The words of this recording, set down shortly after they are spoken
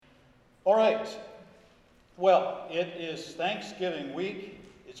All right. Well, it is Thanksgiving week.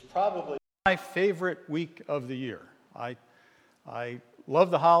 It's probably my favorite week of the year. I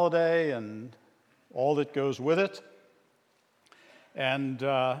love the holiday and all that goes with it. And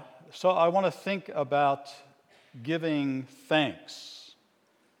so I want to think about giving thanks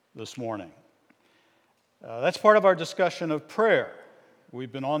this morning. That's part of our discussion of prayer.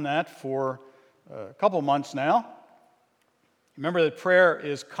 We've been on that for a couple months now. Remember that prayer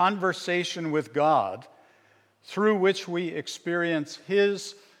is conversation with God through which we experience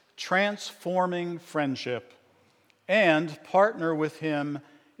His transforming friendship and partner with Him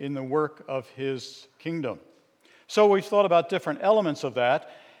in the work of His kingdom. So we've thought about different elements of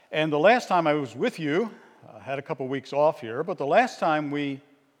that. And the last time I was with you, I had a couple weeks off here, but the last time we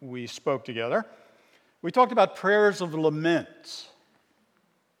spoke together, we talked about prayers of lament.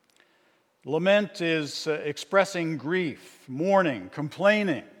 Lament is expressing grief, mourning,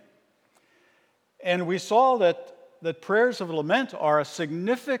 complaining. And we saw that prayers of lament are a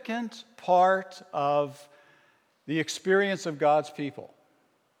significant part of the experience of God's people.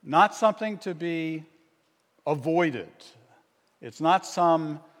 Not something to be avoided. It's not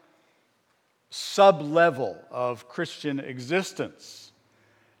some sub-level of Christian existence.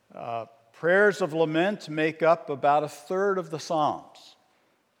 Prayers of lament make up about a third of the Psalms.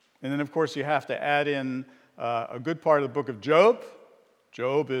 And then, of course, you have to add in a good part of the book of Job.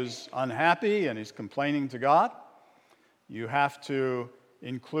 Job is unhappy and he's complaining to God. You have to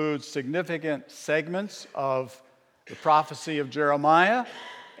include significant segments of the prophecy of Jeremiah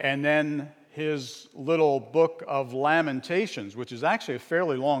and then his little book of Lamentations, which is actually a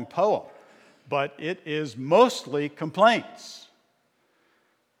fairly long poem, but it is mostly complaints.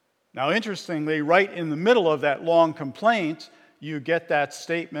 Now, interestingly, right in the middle of that long complaint, you get that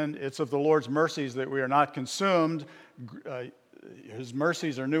statement, it's of the Lord's mercies that we are not consumed. His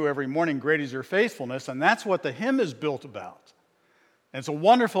mercies are new every morning, great is your faithfulness. And that's what the hymn is built about. And it's a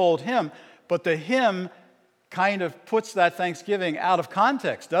wonderful old hymn, but the hymn kind of puts that thanksgiving out of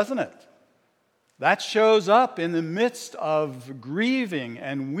context, doesn't it? That shows up in the midst of grieving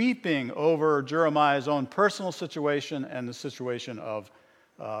and weeping over Jeremiah's own personal situation and the situation of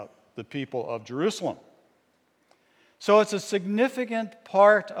the people of Jerusalem. So it's a significant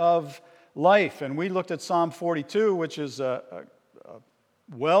part of life. And we looked at Psalm 42, which is a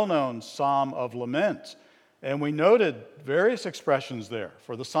well-known psalm of lament. And we noted various expressions there.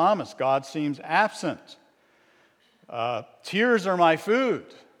 For the psalmist, God seems absent. Tears are my food,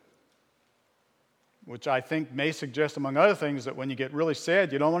 which I think may suggest, among other things, that when you get really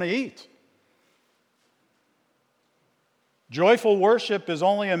sad, you don't want to eat. Joyful worship is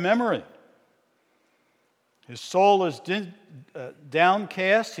only a memory. His soul is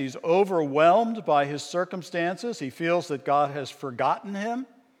downcast. He's overwhelmed by his circumstances. He feels that God has forgotten him.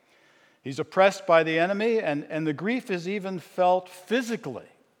 He's oppressed by the enemy, and the grief is even felt physically.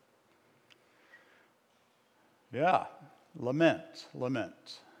 Yeah, lament.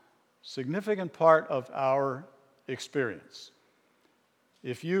 Significant part of our experience.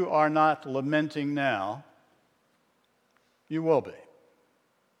 If you are not lamenting now, you will be.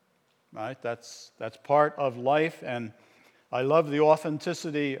 Right? That's part of life, and I love the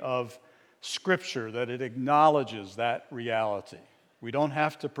authenticity of Scripture, that it acknowledges that reality. We don't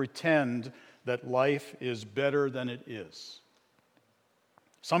have to pretend that life is better than it is.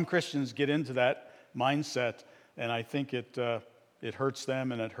 Some Christians get into that mindset, and I think it hurts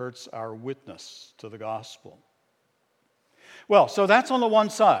them and it hurts our witness to the gospel. Well, so that's on the one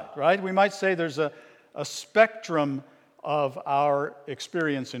side, right? We might say there's a spectrum of our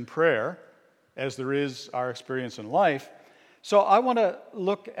experience in prayer, as there is our experience in life. So I want to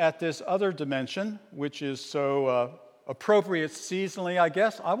look at this other dimension, which is so appropriate seasonally, I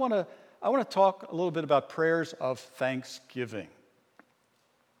guess. I want to talk a little bit about prayers of thanksgiving,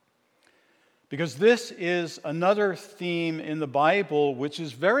 because this is another theme in the Bible which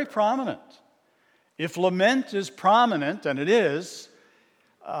is very prominent. If lament is prominent, and it is,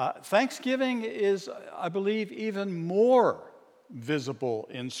 thanksgiving is, I believe, even more visible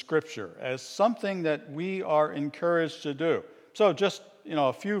in Scripture as something that we are encouraged to do. So just,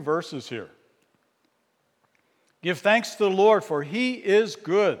 a few verses here. Give thanks to the Lord, for He is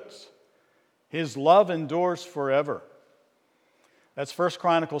good. His love endures forever. That's 1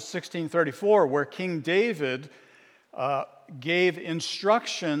 Chronicles 16:34, where King David gave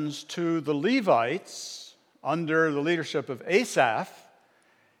instructions to the Levites under the leadership of Asaph,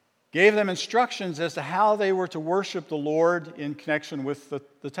 gave them instructions as to how they were to worship the Lord in connection with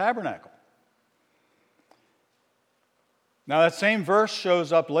the tabernacle. Now, that same verse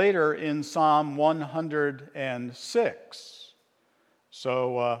shows up later in Psalm 106.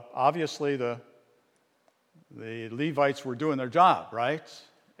 So obviously the Levites were doing their job, right?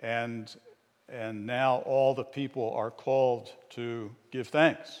 And now all the people are called to give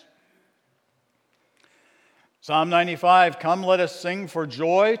thanks. Psalm 95, come let us sing for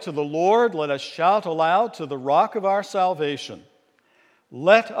joy to the Lord. Let us shout aloud to the rock of our salvation.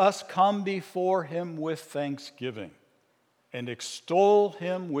 Let us come before him with thanksgiving and extol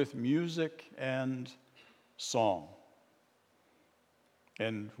him with music and song.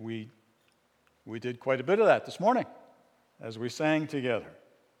 And we did quite a bit of that this morning as we sang together.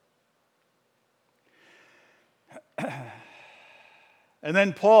 And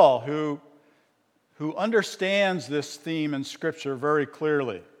then Paul, who understands this theme in Scripture very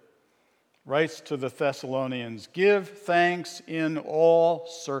clearly, writes to the Thessalonians, give thanks in all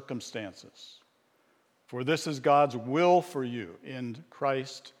circumstances, for this is God's will for you in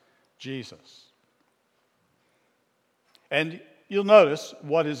Christ Jesus. And you'll notice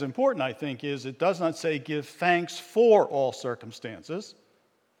what is important, I think, is it does not say give thanks for all circumstances,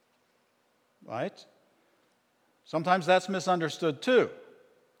 right? Sometimes that's misunderstood too.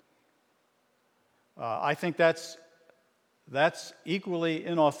 I think that's equally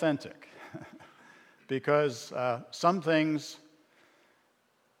inauthentic because some things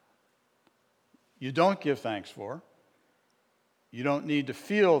you don't give thanks for. You don't need to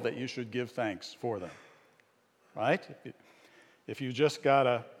feel that you should give thanks for them, right? If you just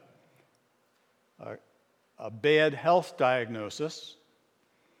got a bad health diagnosis,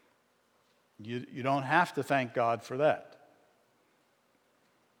 you don't have to thank God for that.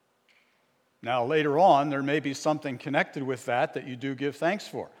 Now, later on, there may be something connected with that you do give thanks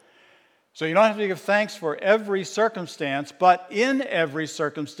for. So you don't have to give thanks for every circumstance, but in every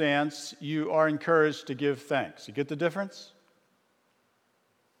circumstance, you are encouraged to give thanks. You get the difference?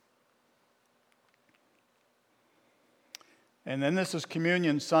 And then this is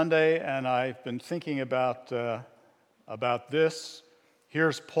Communion Sunday, and I've been thinking about this.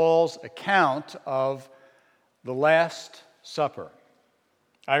 Here's Paul's account of the Last Supper.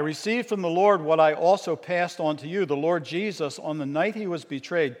 I received from the Lord what I also passed on to you. The Lord Jesus, on the night he was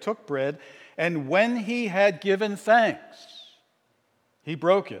betrayed, took bread, and when he had given thanks, he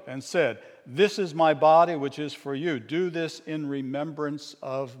broke it and said, this is my body which is for you. Do this in remembrance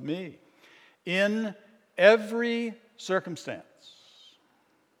of me. In every circumstance,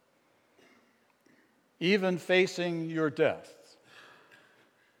 even facing your death,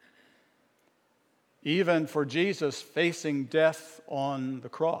 even for Jesus facing death on the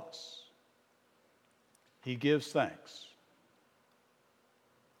cross, he gives thanks.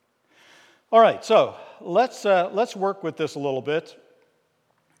 All right, so let's work with this a little bit.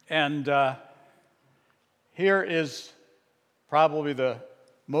 And here is probably the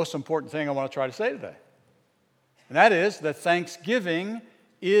most important thing I want to try to say today. And that is that thanksgiving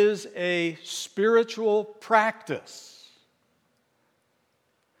is a spiritual practice.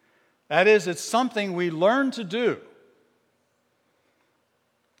 That is, it's something we learn to do.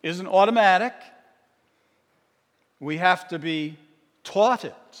 It isn't automatic. We have to be taught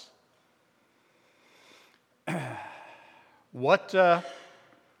it. What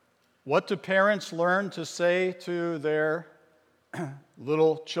do parents learn to say to their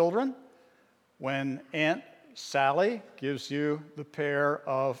little children when Aunt Sally gives you the pair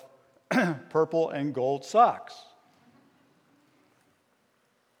of purple and gold socks?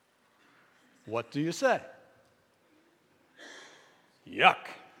 What do you say? Yuck.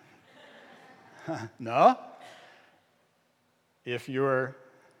 No? If you're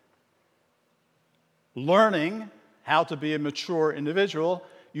learning how to be a mature individual,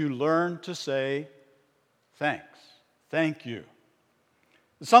 you learn to say thanks. Thank you.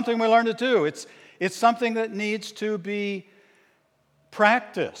 It's something we learn to do. It's something that needs to be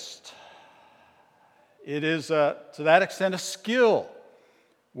practiced. It is, to that extent, a skill.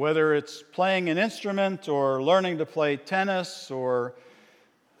 Whether it's playing an instrument or learning to play tennis or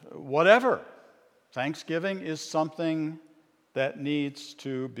whatever, Thanksgiving is something that needs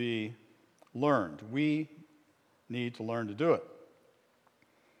to be learned. We need to learn to do it.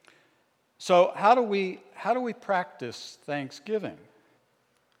 So how do we practice Thanksgiving?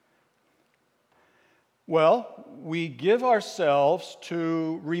 Well, we give ourselves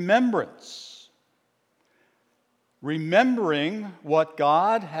to remembrance. Remembering what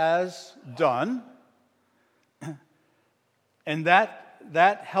God has done, and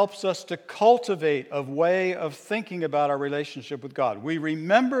that helps us to cultivate a way of thinking about our relationship with God. We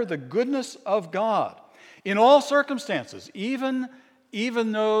remember the goodness of God in all circumstances, even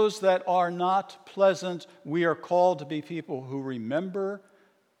those that are not pleasant. We are called to be people who remember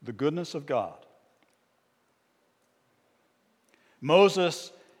the goodness of God.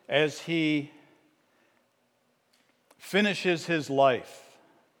 Moses, as he finishes his life,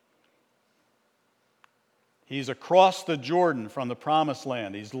 he's across the Jordan from the Promised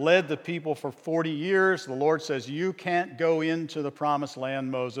Land. He's led the people for 40 years. The Lord says, you can't go into the Promised Land,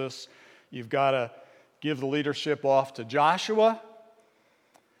 Moses. You've got to give the leadership off to Joshua.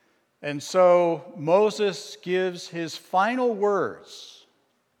 And so Moses gives his final words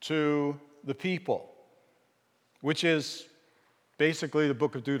to the people, which is basically the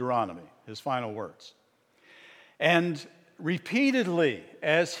book of Deuteronomy, his final words. And repeatedly,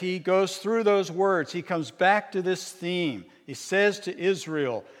 as he goes through those words, he comes back to this theme. He says to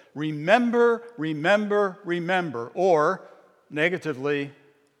Israel, remember, remember, remember, or negatively,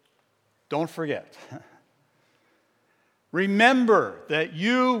 don't forget. Remember that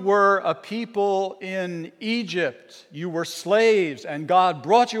you were a people in Egypt. You were slaves, and God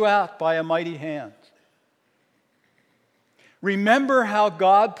brought you out by a mighty hand. Remember how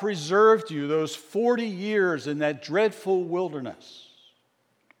God preserved you those 40 years in that dreadful wilderness.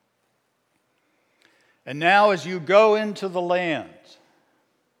 And now as you go into the land,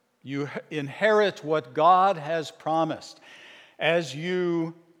 you inherit what God has promised. As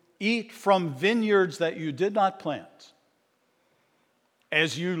you eat from vineyards that you did not plant,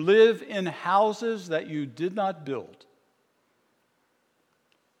 as you live in houses that you did not build,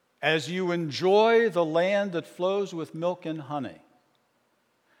 as you enjoy the land that flows with milk and honey,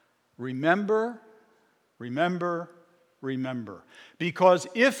 remember, remember, remember. Because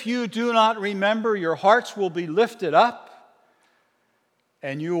if you do not remember, your hearts will be lifted up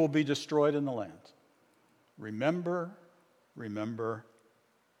and you will be destroyed in the land. Remember, remember,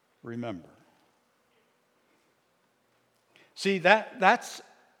 remember. See, that's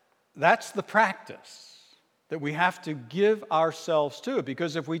the practice that we have to give ourselves to,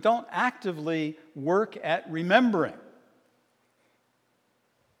 because if we don't actively work at remembering,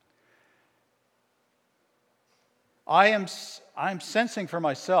 I'm sensing for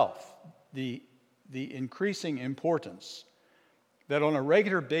myself the increasing importance that on a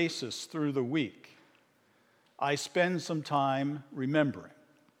regular basis through the week, I spend some time remembering.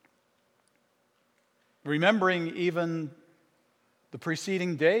 Remembering even the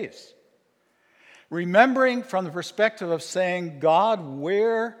preceding days. Remembering from the perspective of saying, God,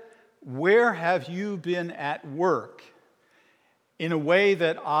 where have you been at work in a way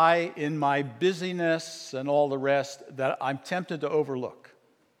that I, in my busyness and all the rest, that I'm tempted to overlook?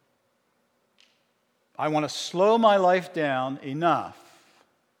 I want to slow my life down enough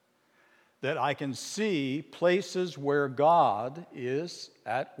that I can see places where God is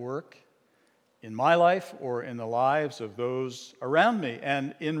at work in my life or in the lives of those around me.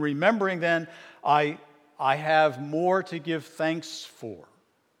 And in remembering then, I have more to give thanks for.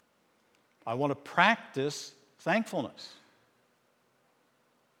 I want to practice thankfulness.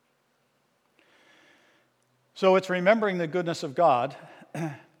 So it's remembering the goodness of God,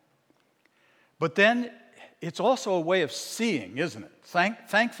 but then it's also a way of seeing, isn't it?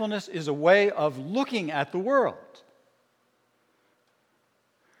 Thankfulness is a way of looking at the world.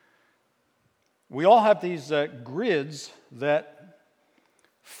 We all have these grids that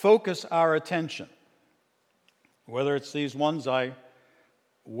focus our attention, whether it's these ones I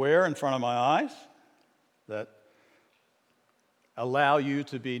wear in front of my eyes that allow you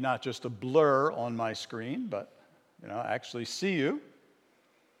to be not just a blur on my screen, but actually see you.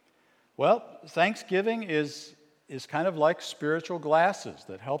 Well, Thanksgiving is kind of like spiritual glasses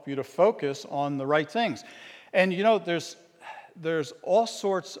that help you to focus on the right things. And there's all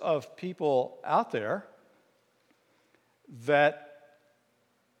sorts of people out there that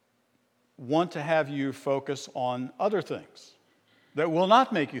want to have you focus on other things that will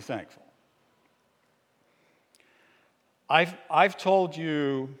not make you thankful. I've told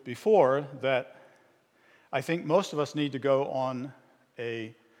you before that I think most of us need to go on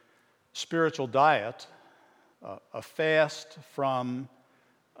a spiritual diet, a fast from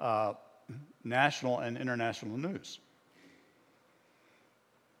national and international news.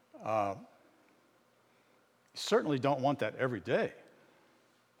 You certainly don't want that every day,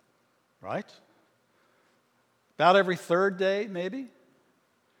 right? About every third day, maybe?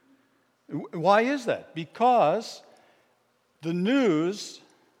 Why is that? Because the news,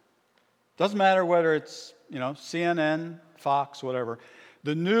 doesn't matter whether it's, CNN, Fox, whatever,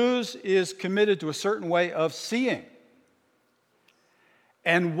 the news is committed to a certain way of seeing.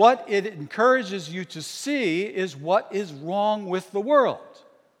 And what it encourages you to see is what is wrong with the world.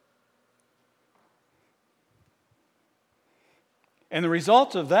 And the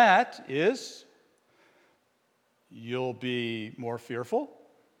result of that is you'll be more fearful,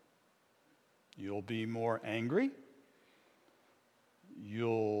 you'll be more angry,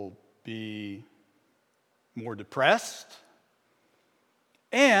 you'll be more depressed,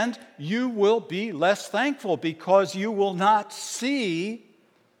 and you will be less thankful because you will not see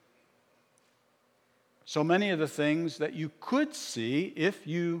so many of the things that you could see if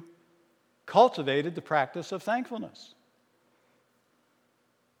you cultivated the practice of thankfulness.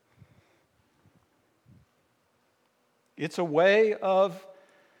 It's a way of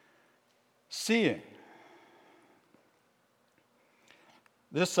seeing.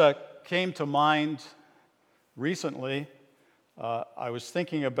 This came to mind recently. I was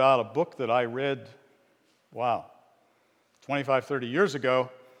thinking about a book that I read, 25, 30 years ago,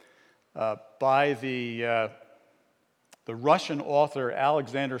 by the Russian author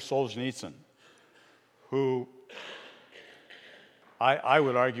Alexander Solzhenitsyn, who I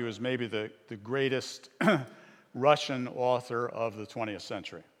would argue is maybe the greatest Russian author of the 20th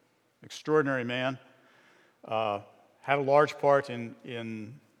century. Extraordinary man. Had a large part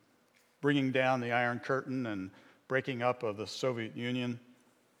in bringing down the Iron Curtain and breaking up of the Soviet Union.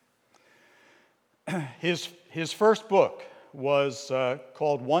 His first book was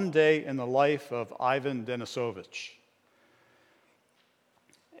called One Day in the Life of Ivan Denisovich.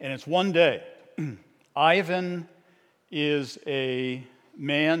 And it's one day. Ivan is a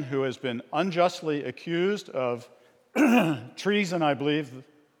man who has been unjustly accused of treason, I believe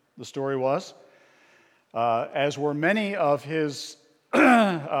the story was, as were many of his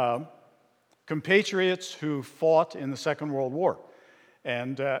compatriots who fought in the Second World War.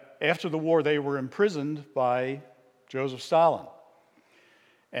 And after the war, they were imprisoned by Joseph Stalin.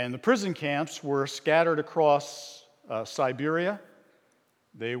 And the prison camps were scattered across Siberia.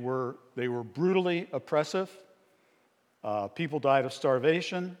 They were brutally oppressive. People died of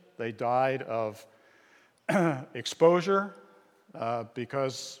starvation. They died of exposure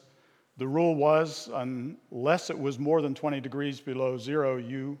because the rule was unless it was more than 20 degrees below zero,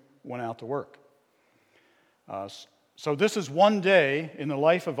 you went out to work. So this is one day in the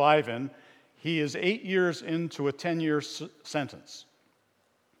life of Ivan. He is 8 years into a 10-year sentence.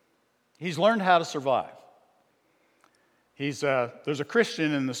 He's learned how to survive. There's a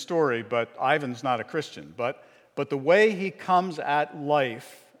Christian in the story, but Ivan's not a Christian. But the way he comes at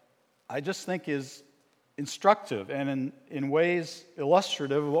life, I just think is instructive and in ways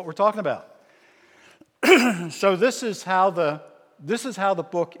illustrative of what we're talking about. So this is how the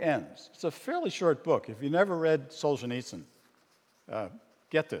book ends. It's a fairly short book. If you never read Solzhenitsyn,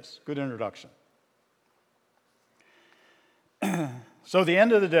 get this. Good introduction. So the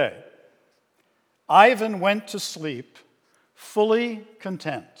end of the day, Ivan went to sleep fully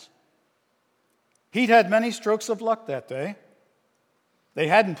content. He'd had many strokes of luck that day. They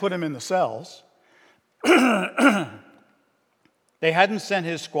hadn't put him in the cells. They hadn't sent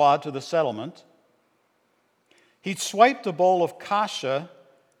his squad to the settlement. He'd swiped a bowl of kasha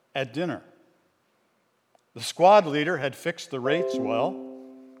at dinner. The squad leader had fixed the rates well.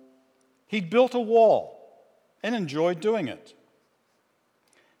 He'd built a wall and enjoyed doing it.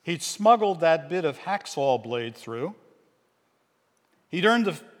 He'd smuggled that bit of hacksaw blade through. He'd earned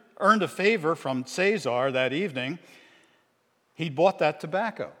a favor from Caesar that evening. He'd bought that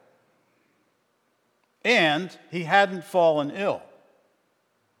tobacco. And he hadn't fallen ill.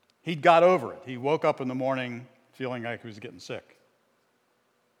 He'd got over it. He woke up in the morning feeling like he was getting sick.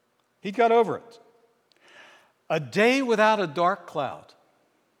 He'd got over it. A day without a dark cloud.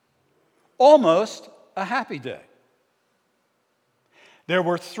 Almost a happy day. There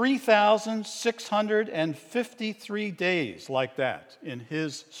were 3,653 days like that in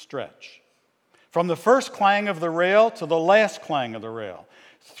his stretch. From the first clang of the rail to the last clang of the rail.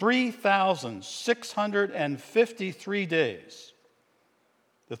 3,653 days.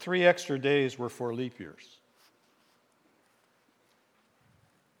 The 3 extra days were for leap years.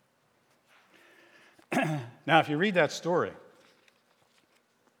 Now, if you read that story,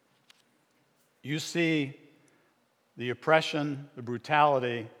 you see the oppression, the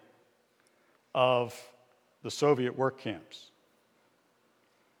brutality of the Soviet work camps.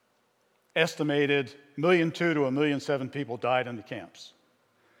 Estimated 1.2 million to 1.7 million people died in the camps.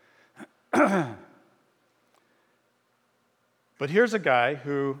 But here's a guy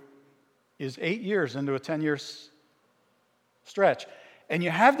who is 8 years into a 10-year stretch, and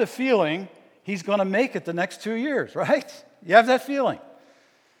you have the feeling he's going to make it the next 2 years, right? You have that feeling.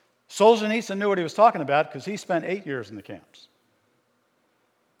 Solzhenitsyn knew what he was talking about because he spent 8 years in the camps.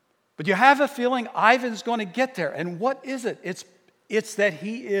 But you have a feeling Ivan's going to get there. And what is it? It's that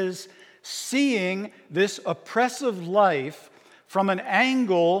he is seeing this oppressive life from an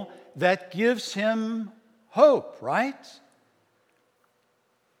angle that gives him hope, right?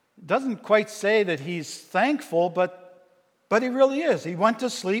 It doesn't quite say that he's thankful, but But he really is. He went to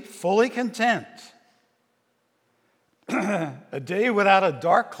sleep fully content. A day without a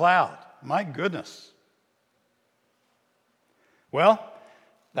dark cloud. My goodness. Well,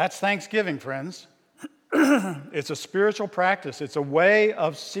 that's Thanksgiving, friends. It's a spiritual practice. It's a way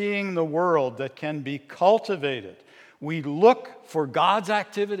of seeing the world that can be cultivated. We look for God's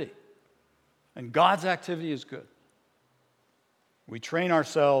activity, and God's activity is good. We train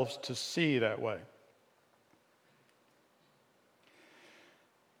ourselves to see that way.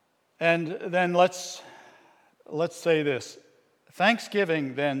 And then let's say this.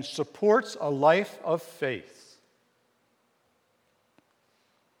 Thanksgiving then supports a life of faith.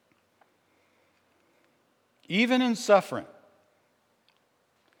 Even in suffering.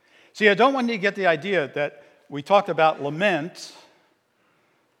 See, I don't want you to get the idea that we talked about lament,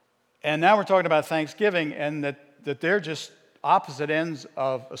 and now we're talking about Thanksgiving, and that they're just opposite ends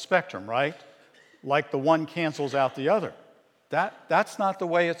of a spectrum, right? Like the one cancels out the other. That's not the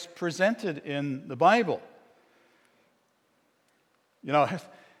way it's presented in the Bible. You know,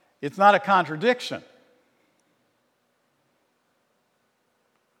 it's not a contradiction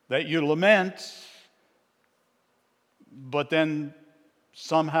that you lament, but then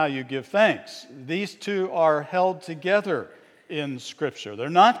somehow you give thanks. These two are held together in Scripture. They're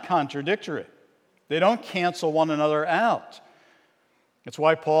not contradictory. They don't cancel one another out. That's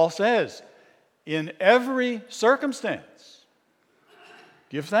why Paul says, in every circumstance,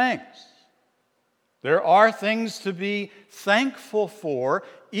 give thanks. There are things to be thankful for,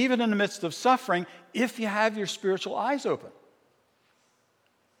 even in the midst of suffering, if you have your spiritual eyes open.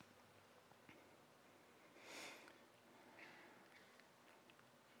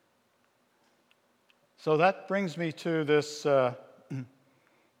 So that brings me to this, our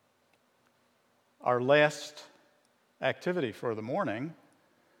last activity for the morning,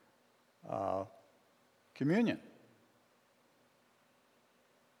 communion.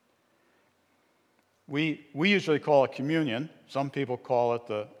 We usually call it communion. Some people call it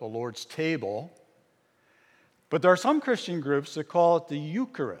the Lord's table. But there are some Christian groups that call it the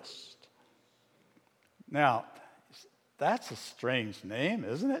Eucharist. Now, that's a strange name,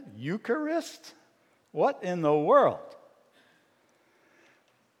 isn't it? Eucharist? What in the world?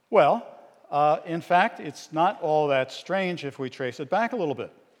 Well, in fact, it's not all that strange if we trace it back a little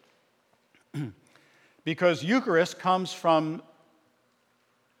bit. Because Eucharist comes from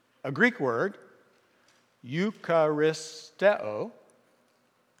a Greek word, Eucharisteo.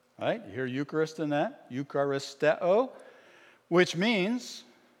 Right? You hear Eucharist in that? Eucharisteo, which means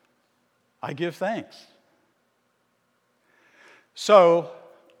I give thanks. So,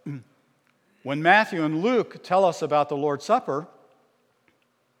 when Matthew and Luke tell us about the Lord's Supper,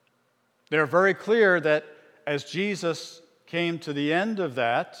 they're very clear that as Jesus came to the end of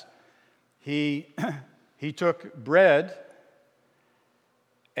that, he took bread,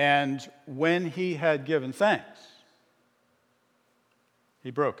 and when he had given thanks,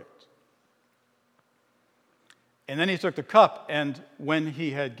 he broke it. And then he took the cup, and when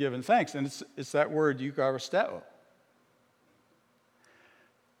he had given thanks, and it's that word Eucharisteo.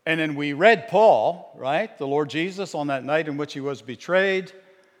 And then we read Paul, right? The Lord Jesus, on that night in which he was betrayed,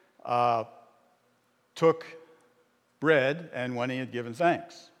 took bread, and when he had given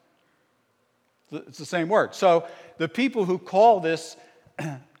thanks. It's the same word. So the people who call this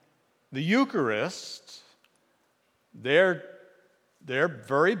the Eucharist, they're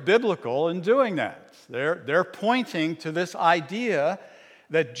very biblical in doing that. They're pointing to this idea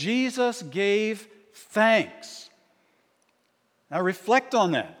that Jesus gave thanks. Now reflect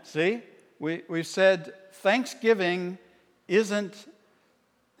on that. See, we've said Thanksgiving isn't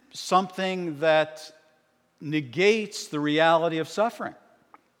something that negates the reality of suffering.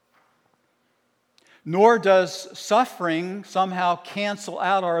 Nor does suffering somehow cancel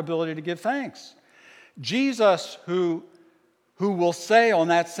out our ability to give thanks. Jesus, who will say on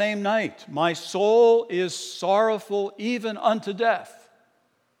that same night, "My soul is sorrowful even unto death."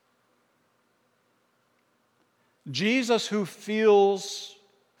 Jesus who feels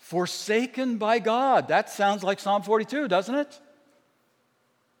forsaken by God. That sounds like Psalm 42, doesn't it?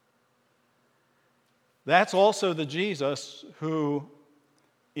 That's also the Jesus who,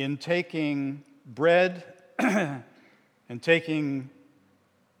 in taking bread and taking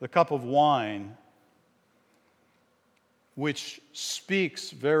the cup of wine, which speaks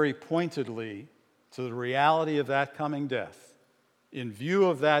very pointedly to the reality of that coming death. In view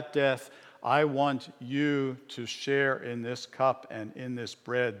of that death, I want you to share in this cup and in this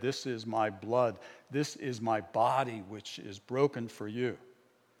bread. This is my blood. This is my body, which is broken for you.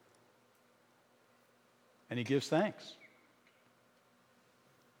 And he gives thanks.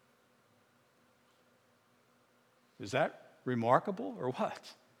 Is that remarkable or what?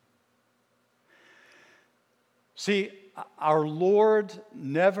 See, our Lord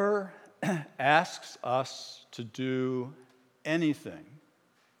never asks us to do anything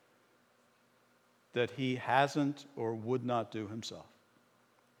that he hasn't or would not do himself,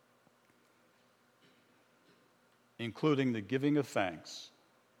 including the giving of thanks,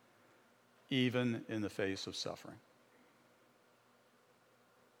 even in the face of suffering.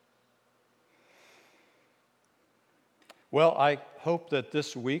 Well, I hope that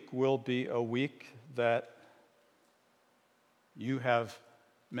this week will be a week that you have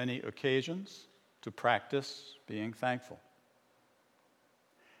many occasions to practice being thankful,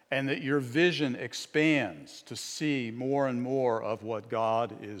 and that your vision expands to see more and more of what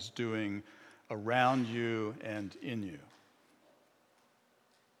God is doing around you and in you.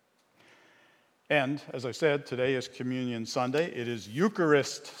 And as I said, today is Communion Sunday. It is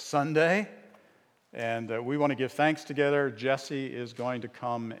Eucharist Sunday, and we want to give thanks together. Jesse is going to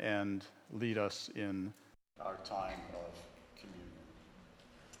come and lead us in our time of communion.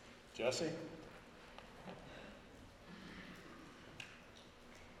 Jesse?